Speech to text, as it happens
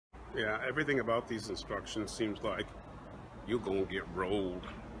Yeah, everything about these instructions seems like you're gonna get rolled.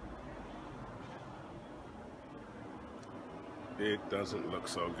 It doesn't look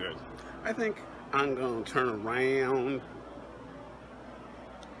so good. I think I'm gonna turn around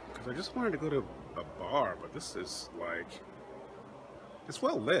because I just wanted to go to a bar, but this is like, it's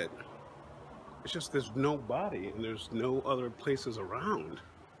well lit. It's just there's nobody and there's no other places around.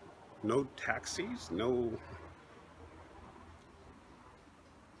 No taxis, no.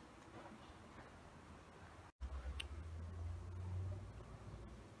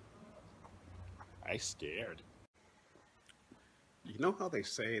 I scared. You know how they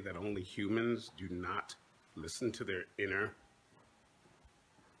say that only humans do not listen to their inner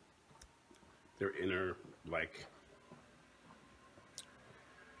like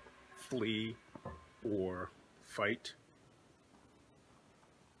flee or fight?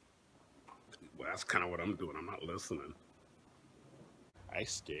 Well, that's kind of what I'm doing. I'm not listening. I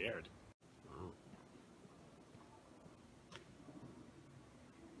scared. Oh.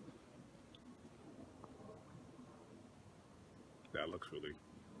 That looks really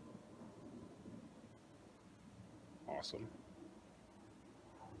awesome.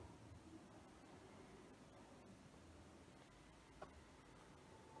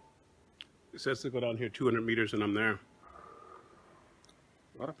 It says to go down here 200 meters and I'm there.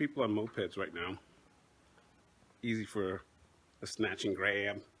 A lot of people on mopeds right now. Easy for a snatch and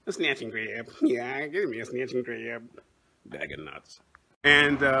grab. A snatch and grab. Yeah, give me a snatch and grab. Bag of nuts.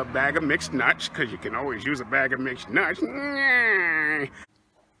 And a bag of mixed nuts, because you can always use a bag of mixed nuts.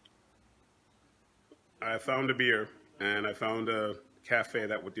 I found a beer, and I found a cafe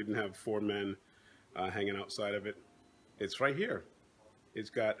that didn't have four men hanging outside of it. It's right here. It's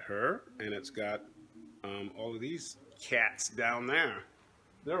got her, and it's got all of these cats down there.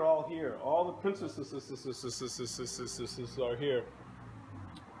 They're all here. All the princesses are here.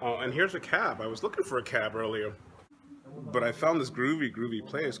 And here's a cab. I was looking for a cab earlier. But I found this groovy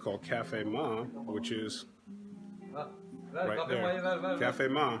place called Café Ma, which is right there. Café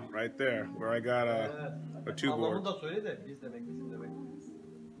Ma, right there, where I got a two-board.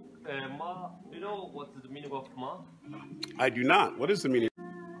 Ma, you know what's the meaning of Ma? I do not. What is the meaning?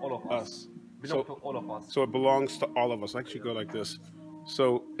 All of us. So, to all of us. So it belongs to all of us. I actually go like this.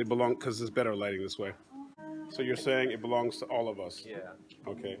 So it belongs, because there's better lighting this way. So you're saying it belongs to all of us? Yeah.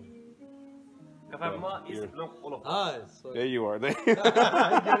 Okay. Café Ma is belong all of us. There you are. They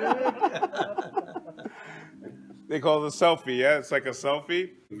call it a selfie, yeah? It's like a selfie.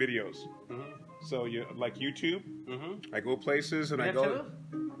 Videos. So you like YouTube? I go places and I go... Channel?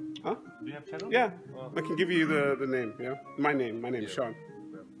 Huh? Do you have channel? Yeah. I can give you the name, yeah? My name is Sean.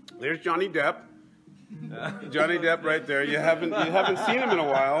 There's Johnny Depp. Johnny Depp right there. You haven't seen him in a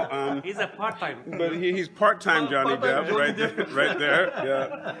while. He's a part-time. But he's part-time Johnny Depp right there.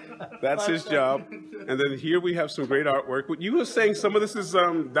 Yeah. That's his job. And then here we have some great artwork. You were saying some of this is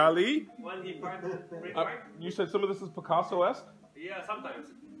Dali? You said some of this is Picasso-esque? Yeah, sometimes.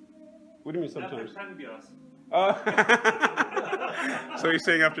 What do you mean sometimes? After 10 beers. So he's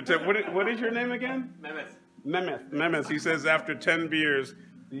saying after 10. What is your name again? Mehmet. Mehmet. He says after 10 beers,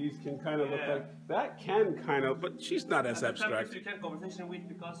 these can kind of look like, that can kind of, but she's not as abstract. You can conversation with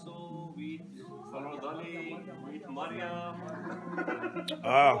Picasso, with Salvador, with Maria.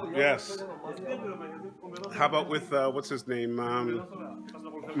 Oh, yes. How about with, what's his name?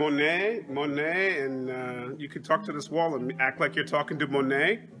 Monet, and you could talk to this wall and act like you're talking to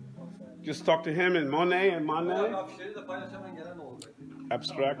Monet. Just talk to him and Monet.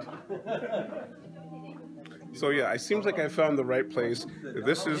 Abstract. So yeah, it seems like I found the right place.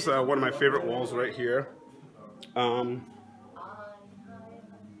 This is one of my favorite walls right here.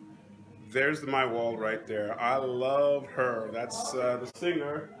 There's my wall right there. I love her. That's the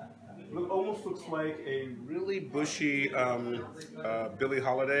singer. It almost looks like a really bushy Billie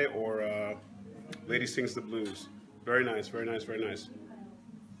Holiday or Lady Sings the Blues. Very nice, very nice, very nice.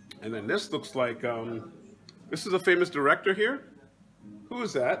 And then this looks like, this is a famous director here. Who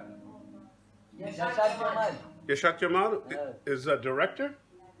is that? Yaşar Kemal. Yaşar Kemal is a director?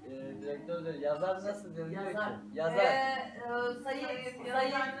 Direktördür. Yazar nasıl diyor? Yazar. Sayı,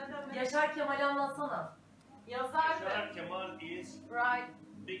 Yaşar Kemal'i anlatsana. Yaşar Kemal is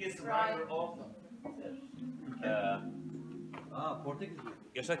biggest writer of Portekiz.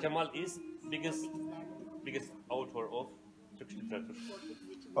 Yaşar Kemal is biggest author of Turkish literature.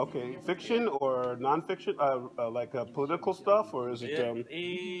 Okay, fiction or non-fiction, like political stuff, or is it?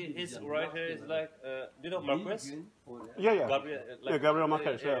 His writer is like, do you know Marquez? Yeah. Gabriel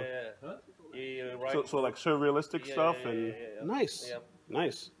Marquez. So like surrealistic stuff and nice.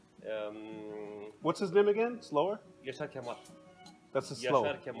 What's his name again? Slower. Yaşar Kemal. That's a slow.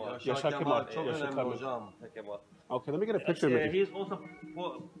 Yaşar Kemal. Yaşar Kemal. Çok Yaşar önemli Kemal. hocam. Kemal. Okay, let me get a picture of He it. is also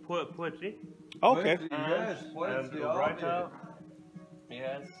poetry. Okay. Yes, poetry and abi. writer. He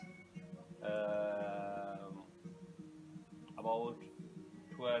has about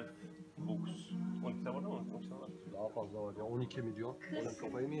 12 books. 12 kitap var mı? 12 kitap var. Daha fazla var ya, 12 milyon. Sen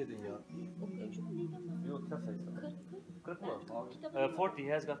kafayı mı yedin ya? Yok, kitap sayısı. 40 mı? 40.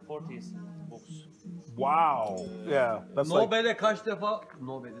 He has got 40 books. Wow. Yeah, that's like. Nobel'e kaç defa,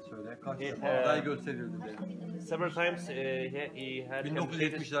 Nobel'i söyle, kaç defa aday gösterildi dedi. Several times he had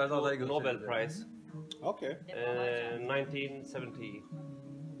 1970'lerde aday gösterildi. Nobel Prize. Okay. 1970.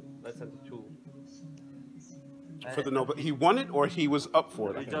 1972. For the Nobel, he won it or he was up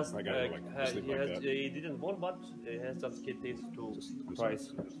for it. He just I gotta like sleep he, like that. he didn't won, but he has just get this to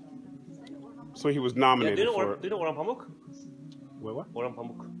prize. So he was Yeah, nominated for do it. you know Orhan Pamuk? What? Orhan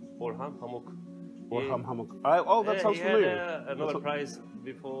Pamuk. Orhan Pamuk. Orhan Pamuk. Oh, that sounds he familiar. had a Nobel Prize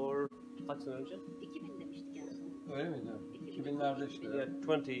before kaç sene önce? 2000 demiştik yani. Öyle miydi? 2000'lerde işte. Yeah,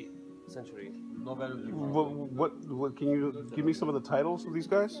 20th century. Nobel ödülü. What? Can you give me some of the titles of these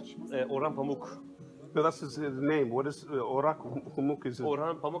guys? Orhan Pamuk. No, that's his name. What is Orak Pamuk? Is it?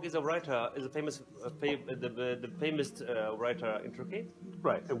 Orhan Pamuk is a writer, is a famous, the famous writer in Turkey.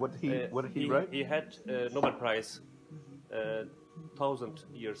 Right. And what did he write? He had Nobel Prize 1,000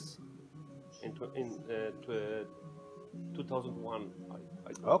 years in 2001.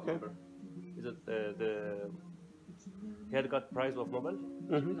 I Okay. remember. Is it he had got prize of Nobel?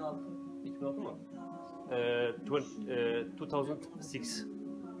 2006 mı? 2006.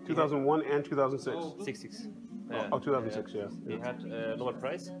 2001 and 2006. 66. 2006. Yeah. He had Nobel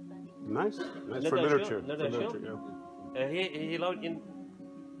Prize. Nice. Nice for Nerede literature. yaşıyor? For Nerede yaşıyor? literature. Yeah. He lived in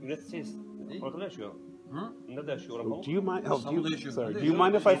United States. Orada yaşıyor. Nerede yaşıyor Orhan Pamuk? Do you mind? İstanbul'da yaşıyor. Sorry. Do you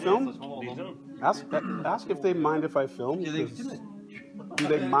mind if I film? Değil canım. Ask if they mind if I film. Türkiye'de gitti mi? Do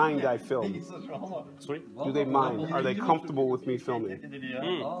they mind I film? Sorry? Do they mind? Are they comfortable with me filming?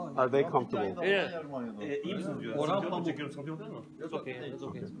 Are they comfortable? İyi misiniz diyor. Orhan Sıkıntı yok mu? Pamuk. Çekiyorum, sıkıntı yok değil mi? It's okay, it's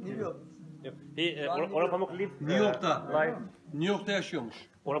okay. Orhan Pamuk live New York'ta. live. New York'ta yaşıyormuş.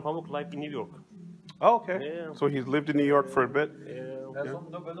 Orhan Pamuk live in New York. Oh, okay. Yeah. So he's lived in New York for a bit. En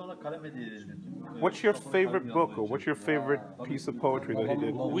son Nobel'de ona kalem hediye edildi. What's your favorite book or what's your favorite piece of poetry that he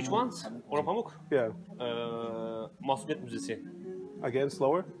did? Which ones? Orhan Pamuk? Yeah. Masumiyet Müzesi. Again,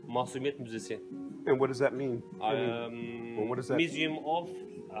 slower. Masumiyet Müzesi. And what does that mean? Well, what is that? Museum of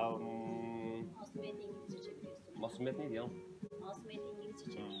Masumiyet İngilizce çeviriyorsun. Masumiyet neydi ya? Masumiyet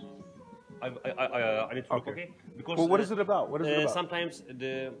İngilizce çevir. I need to look, Okay. okay? Because Well, what is it about? What is it about? sometimes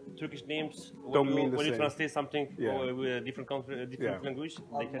the Turkish names Don't mean the when you same. translate something Yeah. with a different country, different Yeah. language,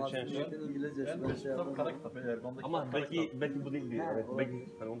 they can change. İngilizcesi Ben kitap kara kitap. Erdoğan'daki Ama kara kitap. belki bu değil diyor. Evet, belki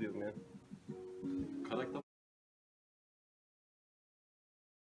ben onu diyorum ya. Kara kitap.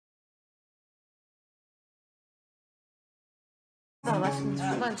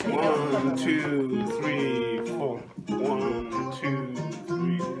 One, two, three, four. One, two,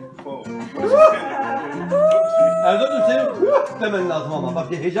 three, four. Erdoğan'cığım senin demen lazım ama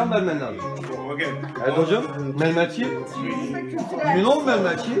bak bir heyecan vermen lazım. Again. Erdoğan'cığım, Mehmetçi. Minon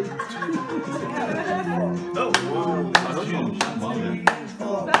Mehmetçi.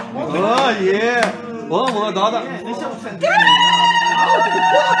 Oh yeah. Ulan buna daha da...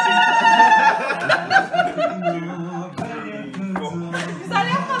 Güzel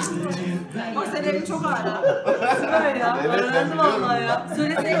yapmadın. O senin çok ağır. Süper ya. Öğrendi vallahi ya.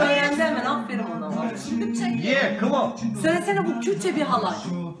 Söylesene öğrendi hemen. Aferin ona. Kürtçe. Yeah, come on. Söylesene bu Kürtçe bir halay.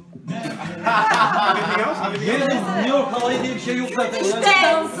 Gelin New York havayı diye bir şey yok zaten. İşte.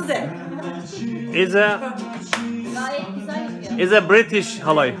 Dansı de. Is a Gayet güzel yapıyor. is a British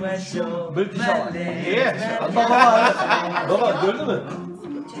halay. British havay. Yeah. Baba gördün mü?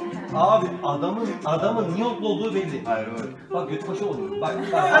 Abi adamın New Yorklu olduğu belli. Hayır öyle. Bak götbaşı oluyor. Bak.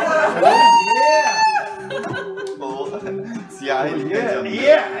 Yeah. Siyahi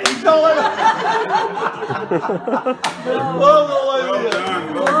Yeah. İşte olay. Vallahi olay bu ya.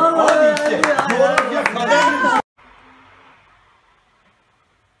 Abi işte. Coğrafya kader.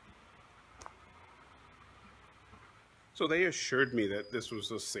 So they assured me that this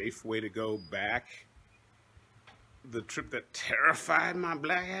was a safe way to go back. The trip that terrified my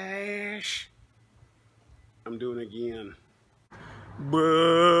black ass. I'm doing it again.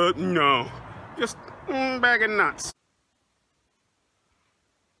 But no. Just bag of nuts.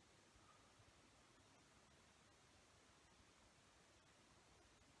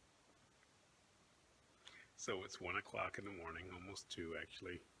 So it's 1 o'clock in the morning, almost 2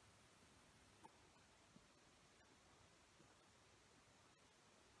 actually.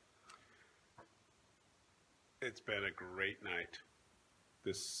 It's been a great night.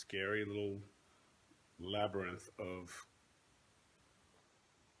 this scary little labyrinth of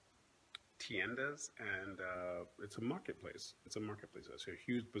tiendas, and it's a marketplace. It's a marketplace. It's a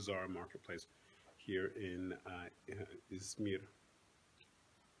huge bazaar marketplace here in Ízmir.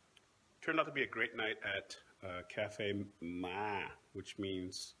 Turned out to be a great night at Café, which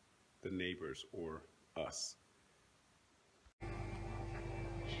means the neighbors or us.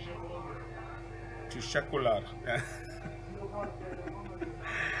 Teşekkürler.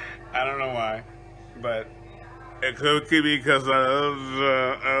 I don't know why, but it could be because I was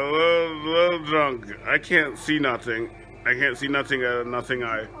a little drunk. I can't see nothing. I can't see nothing out of nothing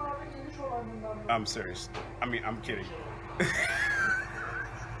eye. I'm serious. I mean, I'm kidding.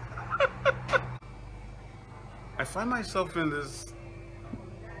 I find myself in this.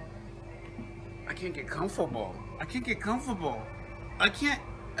 I can't get comfortable. I can't get comfortable. I can't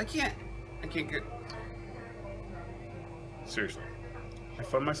get. Seriously. I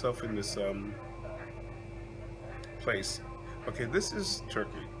find myself in this place. Okay, this is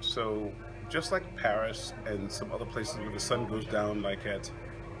Turkey. So just like Paris and some other places where the sun goes down like at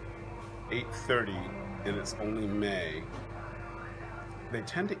 8:30 and it's only May, they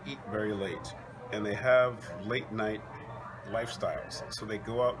tend to eat very late and they have late night lifestyles. So they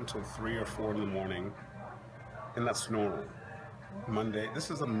go out until 3 or 4 in the morning, and that's normal. Monday,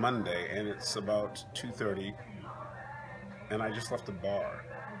 this is a Monday and it's about 2:30, and I just left a bar,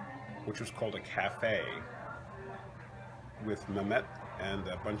 which was called a Café, with Mehmet and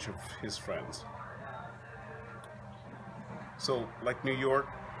a bunch of his friends. So, like New York,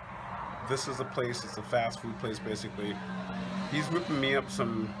 this is a place, it's a fast food place basically. He's whipping me up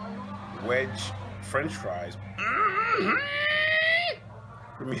some wedge French fries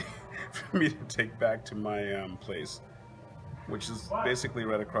for me to take back to my place, which is basically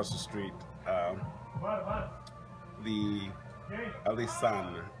right across the street. The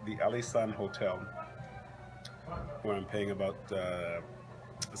Elise Hotel, where I'm paying about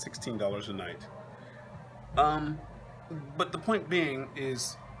 $16 a night. But the point being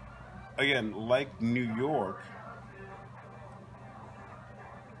is, again, like New York,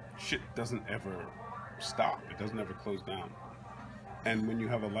 shit doesn't ever stop. It doesn't ever close down. And when you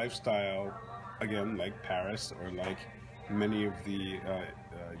have a lifestyle, again, like Paris or like many of the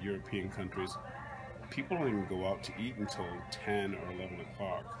European countries, people don't even go out to eat until 10 or 11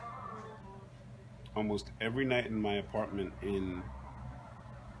 o'clock. Almost every night in my apartment in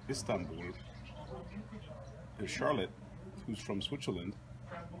Istanbul, and Charlotte, who's from Switzerland,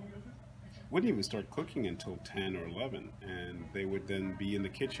 wouldn't even start cooking until 10 or 11, and they would then be in the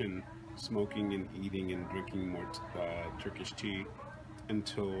kitchen smoking and eating and drinking more Turkish tea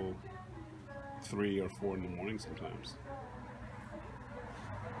until 3 or 4 in the morning sometimes.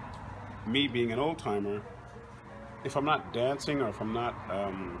 Me being an old timer, if I'm not dancing or if I'm not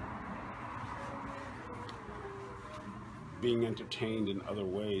being entertained in other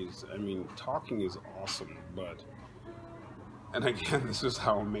ways, I mean, talking is awesome, but, and again, this is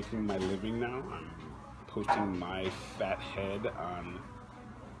how I'm making my living now. I'm posting my fat head on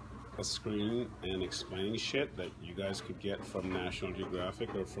a screen and explaining shit that you guys could get from National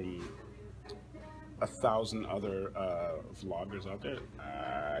Geographic or from 1,000 other vloggers out there.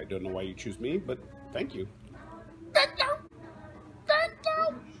 I don't know why you choose me, but thank you. Thank you. Thank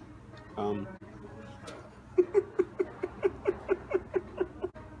you.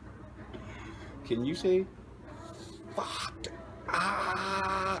 Can you say fuck?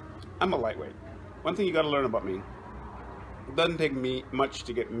 I'm a lightweight. One thing you got to learn about me: it doesn't take me much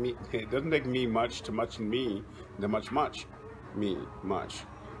to get me. It doesn't take me much to much me to much me much.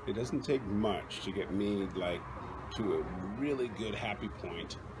 It doesn't take much to get me like to a really good happy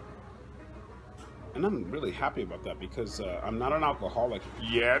point. And I'm really happy about that because I'm not an alcoholic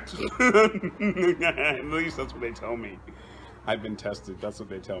yet. At least that's what they tell me. I've been tested. That's what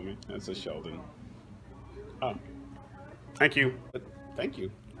they tell me. That's a Sheldon. Oh, thank you. Thank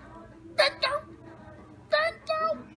you. Thank you.